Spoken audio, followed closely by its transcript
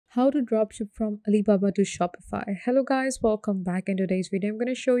How to dropship from Alibaba to Shopify. Hello guys, welcome back. In today's video I'm going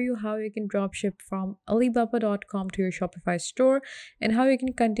to show you how you can dropship from alibaba.com to your Shopify store and how you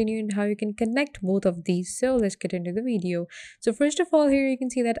can continue and how you can connect both of these. So let's get into the video. So first of all, here you can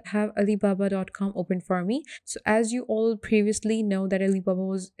see that I have alibaba.com open for me. So as you all previously know that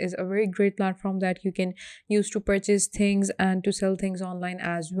Alibaba is a very great platform that you can use to purchase things and to sell things online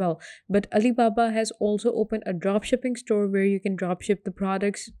as well. But Alibaba has also opened a dropshipping store where you can dropship the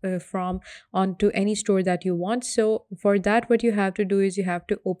products from onto any store that you want. So for that, what you have to do is you have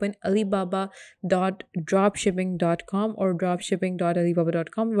to open alibaba.dropshipping.com or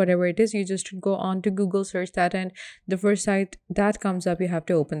dropshipping.alibaba.com, whatever it is. You just go on to Google, search that, and the first site that comes up, you have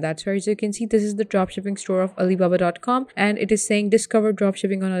to open that. So as you can see, this is the dropshipping store of alibaba.com, and it is saying discover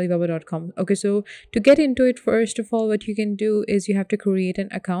dropshipping on alibaba.com. Okay, so to get into it, first of all, what you can do is you have to create an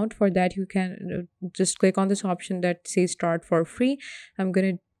account. For that, you can just click on this option that says start for free. I'm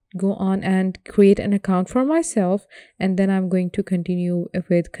going to go on and create an account for myself, and then I'm going to continue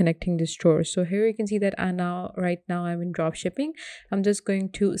with connecting the store. So here you can see that right now I'm in dropshipping. I'm just going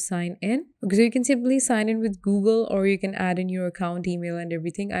to sign in. Okay, so you can simply sign in with Google, or you can add in your account email and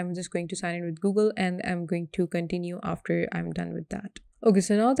everything. I'm just going to sign in with Google, and I'm going to continue after I'm done with that. Okay,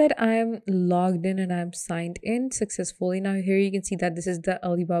 so now that I'm logged in and I'm signed in successfully, now here you can see that this is the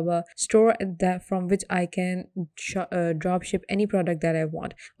Alibaba store that from which I can drop ship any product that I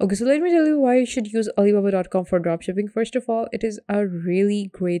want. Okay, so let me tell you why you should use alibaba.com for dropshipping. First of all, it is a really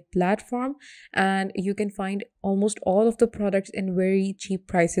great platform and you can find almost all of the products in very cheap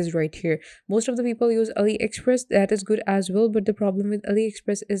prices right here. Most of the people use AliExpress. That is good as well, but the problem with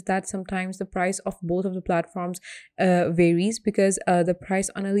AliExpress is that sometimes the price of both of the platforms varies, because the price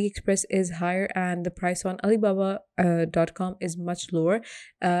on AliExpress is higher and the price on Alibaba.com is much lower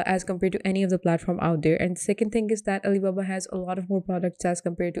as compared to any of the platform out there. And second thing is that Alibaba has a lot of more products as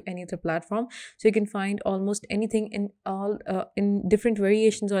compared to any other platform, so you can find almost anything in all in different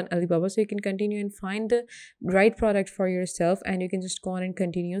variations on Alibaba. So you can continue and find the right product for yourself, and you can just go on and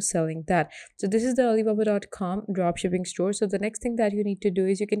continue selling that. So this is the Alibaba.com dropshipping store. So the next thing that you need to do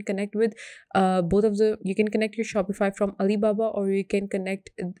is you can connect with you can connect your Shopify from Alibaba, or you can connect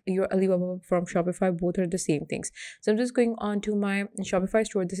your Alibaba from Shopify. Both are the same things. So I'm just going on to my Shopify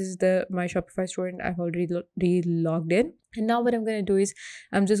store. This is my Shopify store, and I've already logged in. And now what I'm going to do is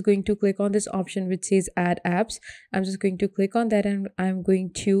I'm just going to click on this option which says add apps. I'm just going to click on that, and I'm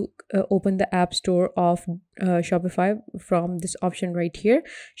going to open the app store of Shopify from this option right here,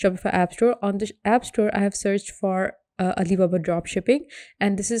 Shopify app store. On the app store, I have searched for Alibaba dropshipping,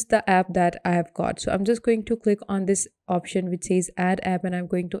 and this is the app that I have got. So I'm just going to click on this option which says add app, and I'm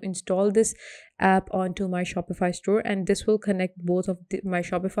going to install this app onto my Shopify store, and this will connect both of my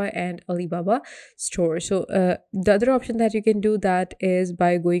Shopify and Alibaba store. So the other option that you can do that is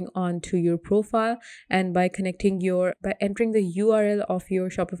by going on to your profile and by entering the URL of your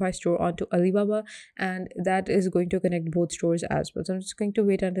Shopify store onto Alibaba, and that is going to connect both stores as well. So I'm just going to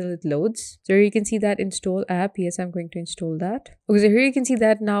wait until it loads. So here you can see that install app. Yes, I'm going to install that. Okay, so here you can see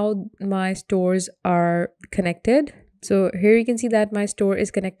that now my stores are connected. So here you can see that my store is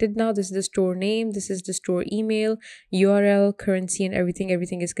connected now. This is the store name, this is the store email, URL, currency, and everything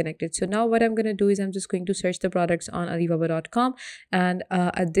is connected. So now what I'm going to do is I'm just going to search the products on alibaba.com, and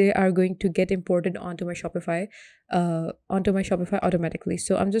they are going to get imported onto my Shopify automatically.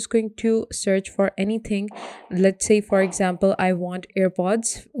 So I'm just going to search for anything. Let's say, for example, I want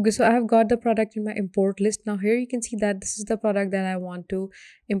AirPods. Okay, so I have got the product in my import list. Now here you can see that this is the product that I want to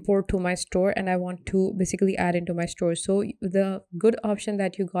import to my store, and I want to basically add into my store. So the good option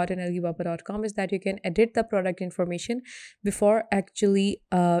that you got in alibaba.com is that you can edit the product information before actually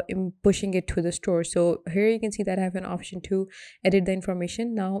pushing it to the store. So here you can see that I have an option to edit the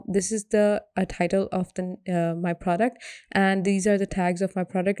information. Now this is the title of my product, and these are the tags of my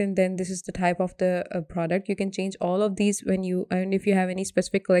product, and then this is the type of the product. You can change all of these and if you have any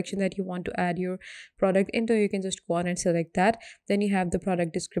specific collection that you want to add your product into, you can just go on and select that. Then you have the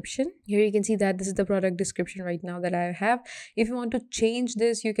product description. Here you can see that this is the product description right now that I have. If you want to change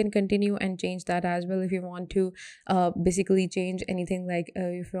this, you can continue and change that as well. If you want to basically change anything, like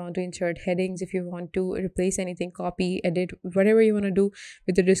if you want to insert headings, if you want to replace anything, copy, edit, whatever you want to do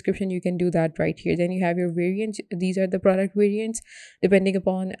with the description, you can do that right here. Then you have your variants. these are the product variants depending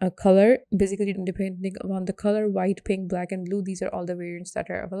upon a color. Basically, depending upon the color, white, pink, black, and blue, these are all the variants that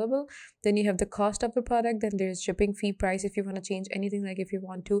are available. Then you have the cost of the product. Then there's shipping fee, price. If you want to change anything, like if you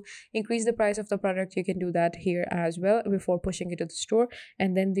want to increase the price of the product, you can do that here as well before pushing it to the store.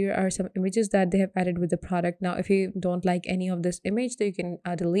 And then there are some images that they have added with the product. Now if you don't like any of this image, then you can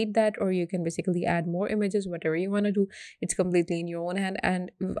delete that, or you can basically add more images, whatever you want to do. It's completely in your own hand,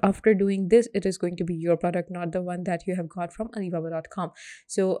 and after doing this, it is going to be your product, not the one that you have got from alibaba.com.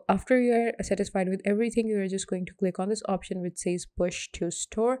 So after you're satisfied with everything, you're just going to click on this option which says push to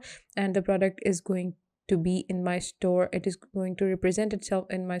store, and the product is going to be in my store. It is going to represent itself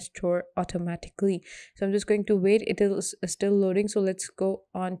in my store automatically. So I'm just going to wait. It is still loading, so let's go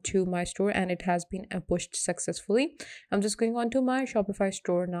on to my store, and it has been pushed successfully. I'm just going on to my Shopify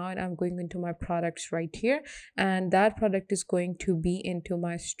store now, and I'm going into my products right here, and that product is going to be into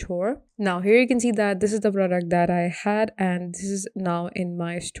my store. Now here you can see that this is the product that I had, and this is now in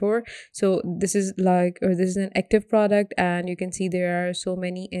my store. So this is this is an active product, and you can see there are so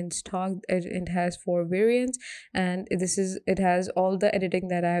many in stock. It has 4 variants, and it has all the editing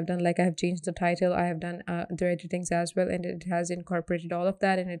that I have done. Like I have changed the title, I have done the editings as well, and it has incorporated all of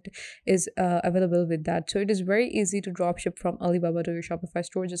that, and it is available with that. So it is very easy to drop ship from Alibaba to your Shopify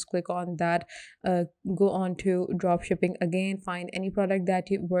store. Just click on that, go on to drop shipping again, find any product that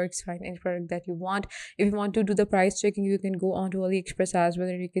works, find any product that you want. If you want to do the price checking, you can go on to AliExpress as well,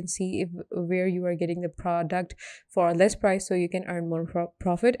 and you can see where you are getting the product for less price, so you can earn more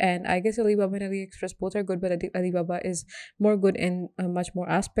profit. And I guess Alibaba and AliExpress both are good, but Alibaba is more good in much more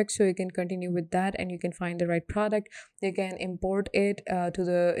aspects, so you can continue with that, and you can find the right product. You can import it to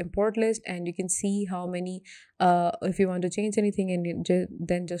the import list, and you can see how many if you want to change anything, and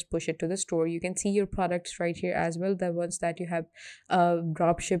then just push it to the store. You can see your products right here as well, the ones that you have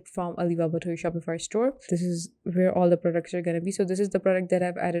drop shipped from Alibaba to your Shopify store. This is where all the products are going to be. So this is the product that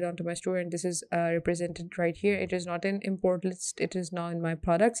I've added onto my store, and this is represented right here. It is not an import list, it is now in my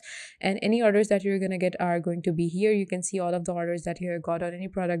products, and any orders that you're going to get are going to be here. You can see all of the orders that you have got on any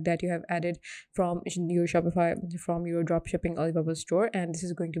product that you have added from your Shopify, from your dropshipping Alibaba store, and this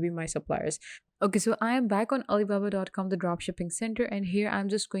is going to be my suppliers. Okay, so I am back on alibaba.com, the dropshipping center, and here I'm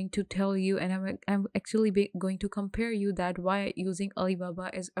just going to tell you, and I'm actually going to compare you that why using Alibaba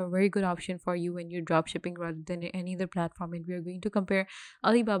is a very good option for you when you're dropshipping rather than any other platform. And we are going to compare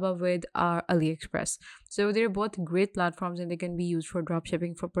Alibaba with our AliExpress. So they're both great platforms, and they can be used for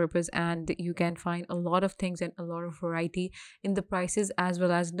dropshipping for purpose, and you can find a lot of things and a lot of variety in the prices as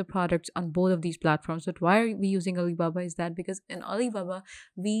well as in the products on both of these platforms. But why are we using Alibaba is that because in Alibaba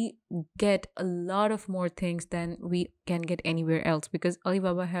we get a lot of more things than we can get anywhere else, because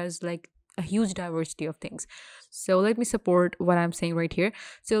Alibaba has like a huge diversity of things. So let me support what I'm saying right here.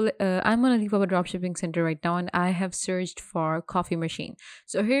 So I'm on Alibaba dropshipping center right now, and I have searched for coffee machine.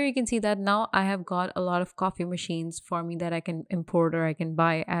 So here you can see that now I have got a lot of coffee machines for me that I can import or I can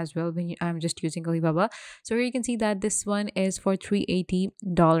buy as well when I'm just using Alibaba. So here you can see that this one is for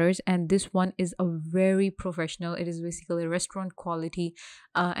 $380, and this one is a very professional. It is basically restaurant quality,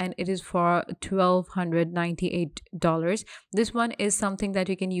 and it is for $1,298. This one is something that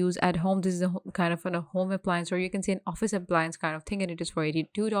you can use at home. This is a kind of a home appliance, or you can say an office appliance kind of thing, and it is for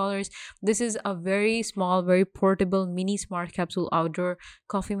 $82. This is a very small, very portable mini smart capsule outdoor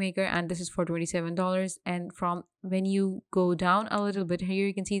coffee maker, and this is for $27. And from when you go down a little bit here,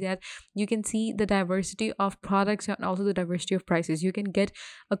 you can see that you can see the diversity of products and also the diversity of prices. You can get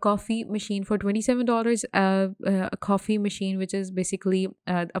a coffee machine for $27, a coffee machine which is basically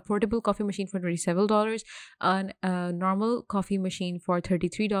a portable coffee machine for $27, and a normal coffee machine for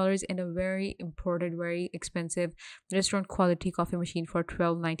 $33, and a very imported, very expensive restaurant quality coffee machine for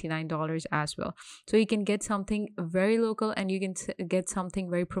 $12.99 as well. So you can get something very local, and you can get something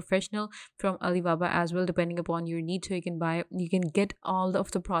very professional from Alibaba as well, depending upon your need. So you can get all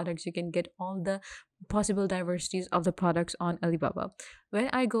of the products, you can get all the possible diversities of the products on Alibaba. When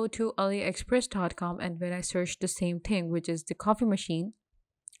I go to aliexpress.com and when I search the same thing, which is the coffee machine,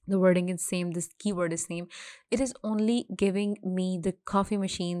 the wording is same, this keyword is same, it is only giving me the coffee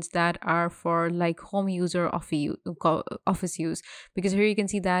machines that are for like home use or office use, because here you can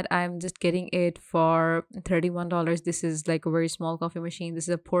see that I'm just getting it for $31. This is like a very small coffee machine. This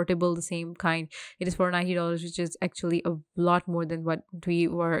is a portable, the same kind. It is for $90, which is actually a lot more than what we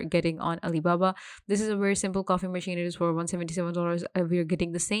were getting on Alibaba. This is a very simple coffee machine. It is for $177. We are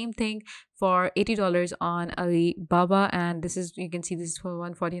getting the same thing for $80 on Alibaba, and this is, you can see, this is for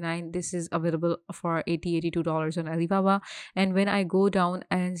 $149. This is available for $82 on Alibaba. And when I go down,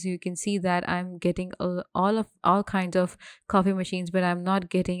 as you can see that I'm getting all kinds of coffee machines, but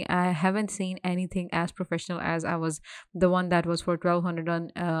I haven't seen anything as professional as I was the one that was for 1200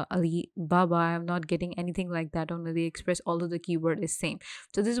 on Alibaba. I'm not getting anything like that on AliExpress, although the keyword is same.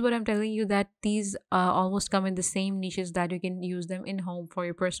 So this is what I'm telling you, that these almost come in the same niches, that you can use them in home for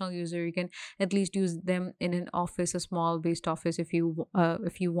your personal user. You can at least use them in an office, a small based office, if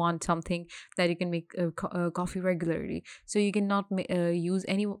you want something that you can make coffee regularly. So you cannot use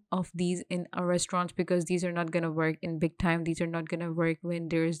any of these in a restaurant, because these are not going to work in big time. These are not going to work when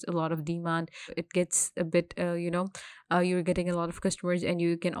there's a lot of demand. It gets a bit you're getting a lot of customers, and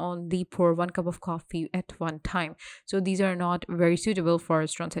you can only pour 1 cup of coffee at one time. So these are not very suitable for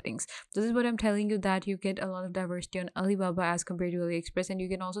restaurant settings. This is what I'm telling you, that you get a lot of diversity on Alibaba as compared to AliExpress. And you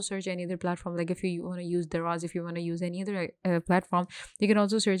can also search any other platform, like if you want to use Daraz, if you want to use any other platform, you can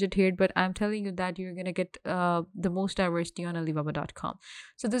also search it here. But I'm telling you that you're gonna get the most diversity on Alibaba.com.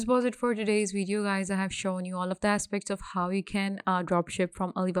 So this was it for today's video, guys. I have shown you all of the aspects of how you can dropship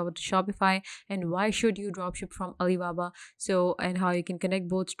from Alibaba to Shopify, and why should you dropship from Alibaba. So, and how you can connect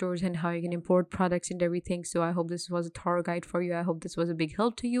both stores, and how you can import products and everything. So I hope this was a thorough guide for you. I hope this was a big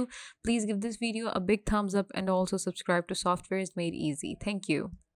help to you. Please give this video a big thumbs up, and also subscribe to Software is Made Easy. Thank you.